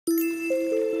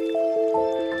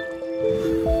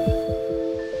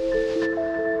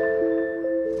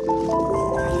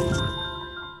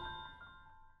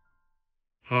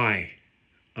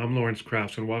Lawrence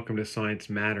Krauss, and welcome to Science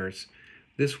Matters.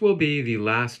 This will be the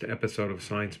last episode of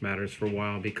Science Matters for a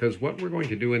while, because what we're going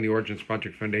to do in the Origins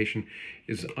Project Foundation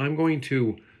is I'm going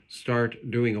to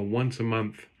start doing a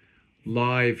once-a-month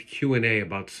live Q&A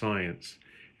about science.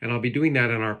 And I'll be doing that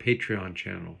on our Patreon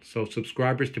channel. So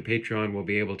subscribers to Patreon will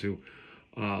be able to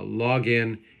log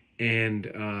in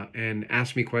and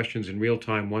ask me questions in real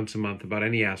time once a month about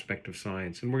any aspect of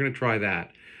science. And we're going to try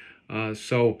that.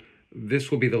 So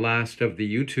this will be the last of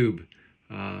the YouTube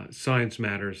Science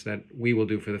Matters that we will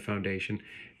do for the foundation.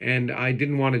 And I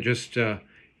didn't want to just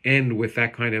end with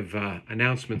that kind of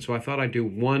announcement, so I thought I'd do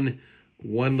one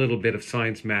little bit of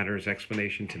Science Matters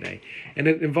explanation today. And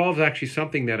it involves actually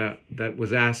something that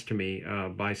was asked to me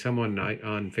by someone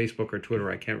on Facebook or Twitter,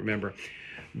 I can't remember.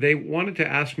 They wanted to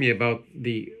ask me about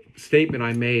the statement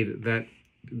I made that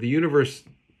the universe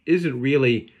isn't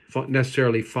really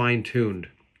necessarily fine-tuned.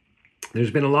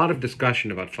 There's been a lot of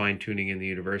discussion about fine-tuning in the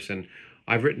universe, and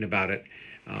I've written about it.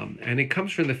 And it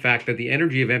comes from the fact that the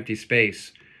energy of empty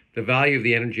space, the value of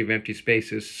the energy of empty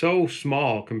space, is so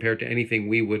small compared to anything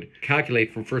we would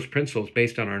calculate from first principles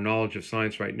based on our knowledge of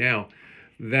science right now,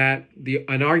 that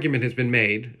an argument has been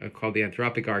made, called the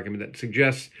anthropic argument, that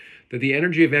suggests that the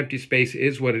energy of empty space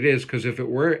is what it is, because if it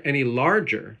were any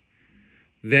larger,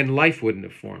 then life wouldn't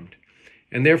have formed.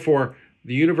 And therefore,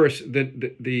 the universe,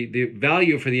 the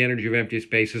value for the energy of empty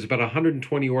space is about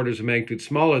 120 orders of magnitude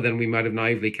smaller than we might have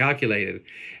naively calculated.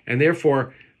 And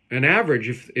therefore, on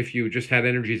average, if you just had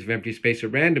energies of empty space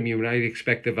at random, you might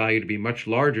expect the value to be much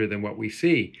larger than what we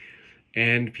see.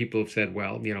 And people have said,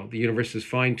 well, you know, the universe is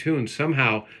fine-tuned.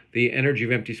 Somehow, the energy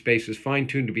of empty space is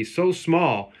fine-tuned to be so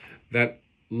small that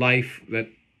that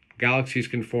galaxies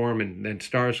can form, and then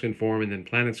stars can form, and then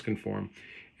planets can form,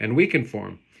 and we can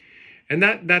form. And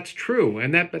that's true,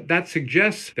 and that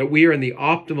suggests that we are in the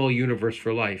optimal universe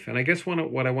for life. And I guess what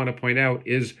I want to point out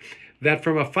is that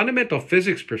from a fundamental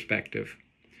physics perspective,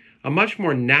 a much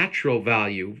more natural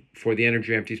value for the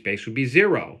energy of empty space would be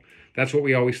zero. That's what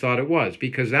we always thought it was,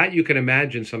 because that you can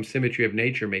imagine some symmetry of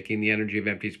nature making the energy of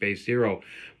empty space zero.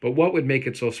 But what would make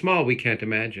it so small, we can't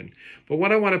imagine. But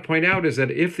what I want to point out is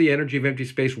that if the energy of empty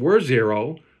space were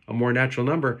zero, a more natural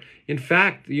number, in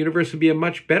fact, the universe would be a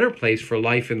much better place for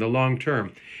life in the long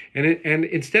term. And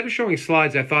instead of showing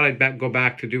slides, I thought I'd go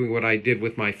back to doing what I did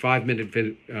with my 5-minute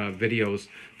videos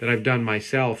that I've done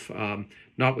myself,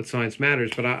 not with Science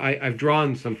Matters, but I've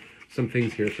drawn some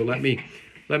things here. So let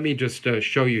me just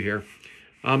show you here.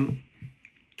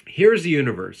 Here's the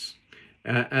universe.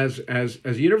 As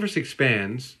the universe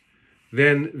expands,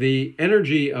 then the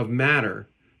energy of matter,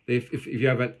 if you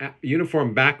have a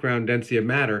uniform background density of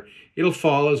matter, it'll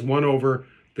fall as 1 over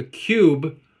the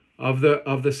cube of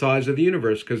the size of the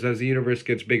universe, because as the universe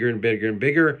gets bigger and bigger and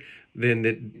bigger, then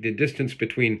the distance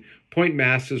between point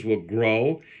masses will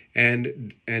grow,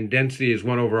 and density is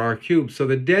 1 over r cubed. So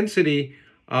the density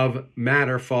of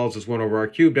matter falls as 1 over r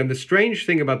cubed. And the strange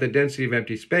thing about the density of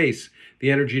empty space, the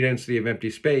energy density of empty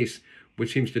space,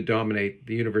 which seems to dominate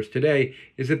the universe today,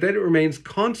 is that it remains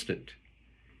constant.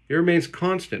 It remains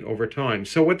constant over time.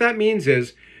 So what that means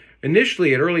is,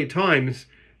 initially at early times,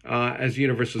 as the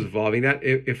universe was evolving, that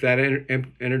if that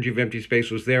energy of empty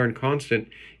space was there and constant,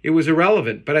 it was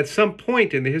irrelevant. But at some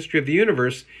point in the history of the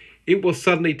universe, it will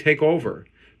suddenly take over,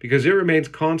 because it remains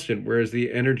constant, whereas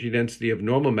the energy density of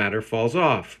normal matter falls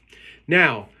off.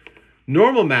 Now,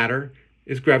 normal matter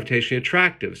is gravitationally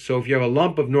attractive. So if you have a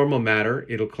lump of normal matter,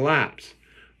 it'll collapse.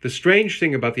 The strange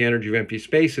thing about the energy of empty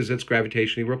space is it's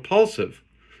gravitationally repulsive.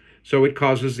 So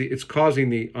it's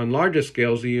causing on larger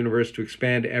scales, the universe to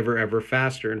expand ever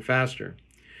faster and faster.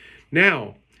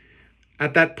 Now,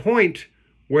 at that point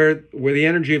where the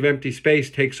energy of empty space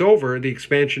takes over, the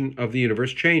expansion of the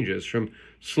universe changes from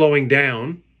slowing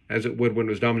down, as it would when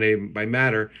it was dominated by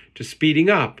matter, to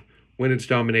speeding up when it's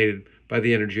dominated by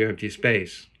the energy of empty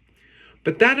space.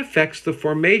 But that affects the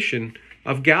formation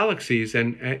of galaxies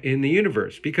in the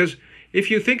universe, because if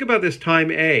you think about this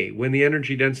time A, when the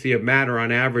energy density of matter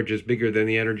on average is bigger than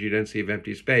the energy density of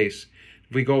empty space,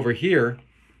 if we go over here,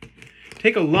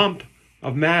 take a lump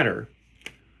of matter,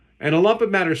 and a lump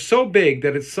of matter so big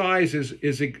that its size is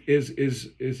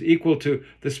equal to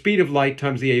the speed of light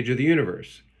times the age of the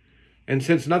universe. And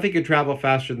since nothing can travel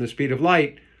faster than the speed of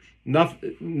light,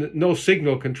 no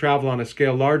signal can travel on a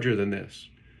scale larger than this.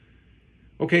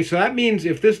 Okay, so that means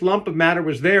if this lump of matter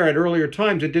was there at earlier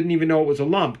times, it didn't even know it was a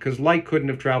lump, because light couldn't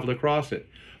have traveled across it.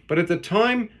 But at the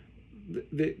time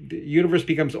the universe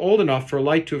becomes old enough for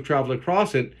light to have traveled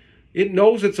across it, it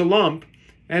knows it's a lump,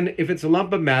 and if it's a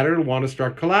lump of matter, it'll want to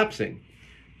start collapsing.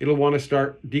 it'll want to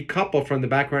start decouple from the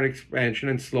background expansion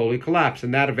and slowly collapse.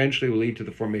 And that eventually will lead to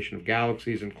the formation of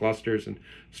galaxies and clusters and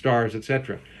stars,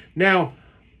 etc. Now,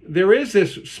 there is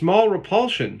this small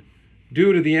repulsion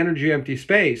due to the energy of empty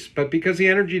space, but because the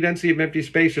energy density of empty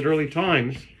space at early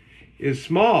times is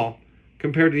small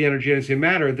compared to the energy density of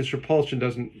matter, this repulsion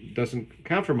doesn't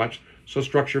count for much, so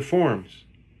structure forms.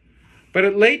 But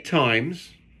at late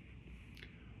times,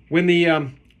 when the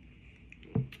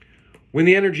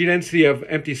energy density of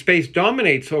empty space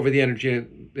dominates over the energy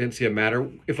density of matter,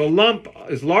 if a lump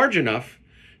is large enough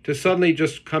to suddenly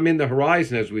just come in the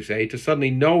horizon, as we say, to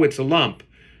suddenly know it's a lump,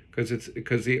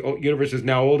 because the universe is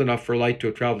now old enough for light to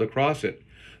have traveled across it,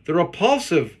 the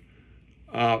repulsive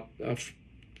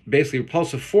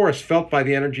force felt by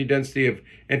the energy density of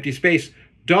empty space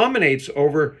dominates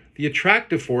over the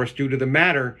attractive force due to the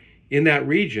matter in that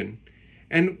region,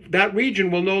 and that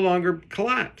region will no longer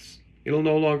collapse. It'll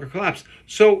no longer collapse.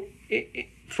 So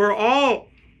for all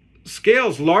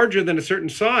scales larger than a certain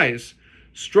size,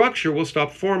 structure will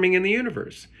stop forming in the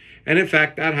universe. And in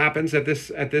fact, that happens at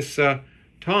this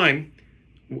time,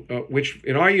 which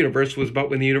in our universe was about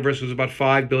when the universe was about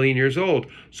 5 billion years old.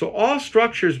 So all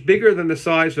structures bigger than the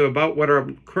size of about what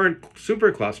are current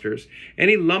superclusters,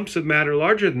 any lumps of matter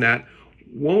larger than that,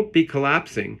 won't be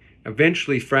collapsing,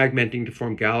 eventually fragmenting to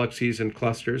form galaxies and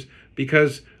clusters,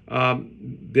 because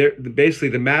basically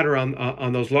the matter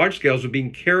on those large scales are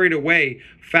being carried away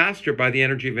faster by the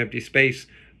energy of empty space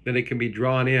than it can be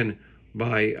drawn in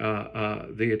by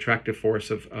the attractive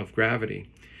force of gravity.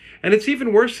 And it's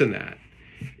even worse than that.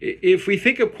 If we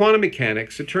think of quantum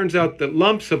mechanics, it turns out that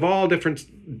lumps of all different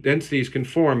densities can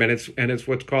form, and it's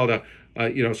what's called a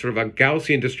sort of a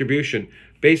Gaussian distribution.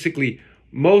 Basically,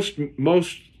 most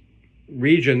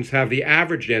regions have the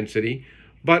average density,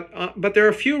 but there are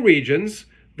a few regions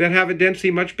that have a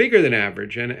density much bigger than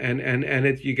average,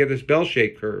 and you get this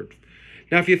bell-shaped curve.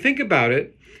 Now, if you think about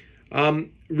it,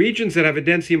 regions that have a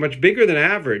density much bigger than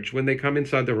average when they come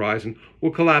inside the horizon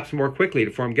will collapse more quickly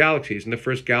to form galaxies, and the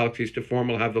first galaxies to form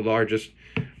will have the largest,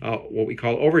 what we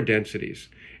call overdensities.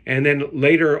 And then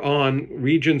later on,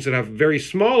 regions that have very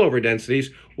small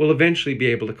overdensities will eventually be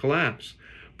able to collapse.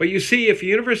 But you see, if the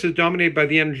universe is dominated by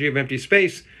the energy of empty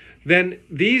space, then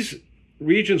these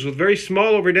regions with very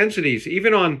small overdensities,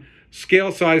 even on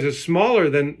scale sizes smaller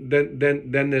than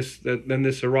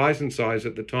this horizon size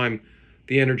at the time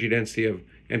the energy density of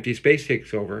empty space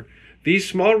takes over, these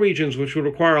small regions, which would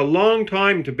require a long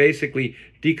time to basically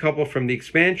decouple from the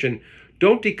expansion,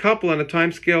 don't decouple on a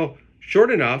time scale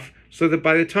short enough so that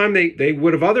by the time they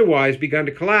would have otherwise begun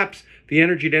to collapse, the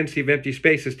energy density of empty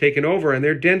space has taken over, and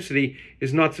their density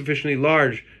is not sufficiently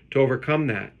large to overcome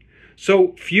that.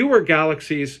 So fewer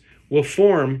galaxies will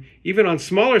form, even on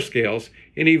smaller scales,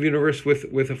 in a universe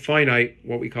with a finite,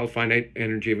 what we call finite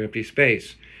energy of empty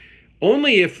space.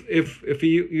 Only if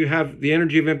you have the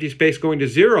energy of empty space going to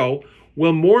zero,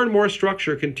 will more and more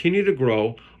structure continue to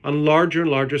grow on larger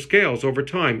and larger scales over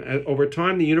time. Over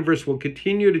time, the universe will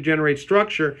continue to generate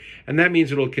structure, and that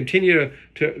means it'll continue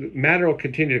matter will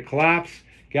continue to collapse,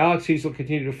 galaxies will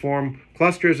continue to form,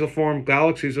 clusters will form,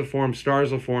 galaxies will form,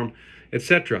 stars will form,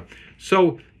 etc.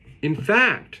 So, in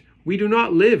fact, we do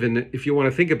not live in, if you want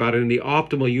to think about it, in the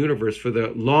optimal universe for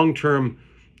the long-term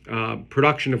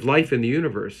production of life in the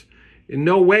universe. In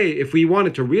no way, if we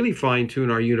wanted to really fine-tune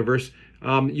our universe,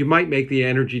 you might make the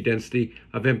energy density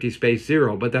of empty space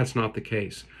zero, but that's not the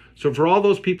case. So for all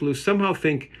those people who somehow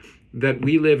think that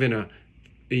we live in a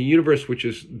universe which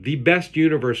is the best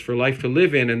universe for life to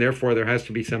live in, and therefore there has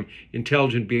to be some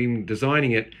intelligent being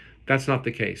designing it, that's not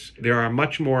the case. There are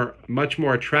much more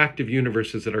attractive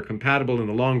universes that are compatible in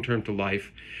the long term to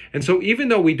life. And so even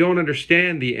though we don't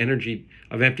understand the energy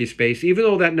of empty space, even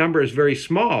though that number is very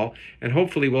small, and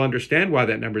hopefully we'll understand why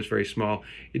that number is very small,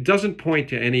 it doesn't point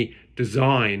to any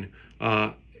design.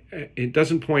 It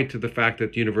doesn't point to the fact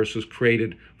that the universe was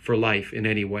created for life in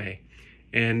any way.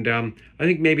 And I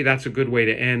think maybe that's a good way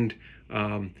to end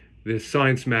this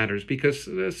Science Matters, because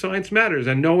science matters,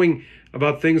 and knowing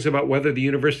about things about whether the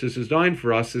universe is designed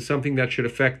for us is something that should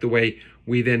affect the way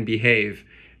we then behave.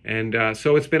 And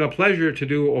so it's been a pleasure to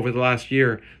do over the last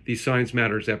year these Science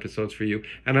Matters episodes for you.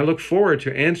 And I look forward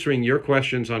to answering your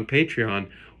questions on Patreon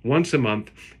once a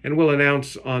month, and we'll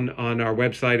announce on our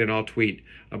website, and I'll tweet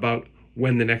about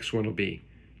when the next one will be.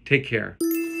 Take care.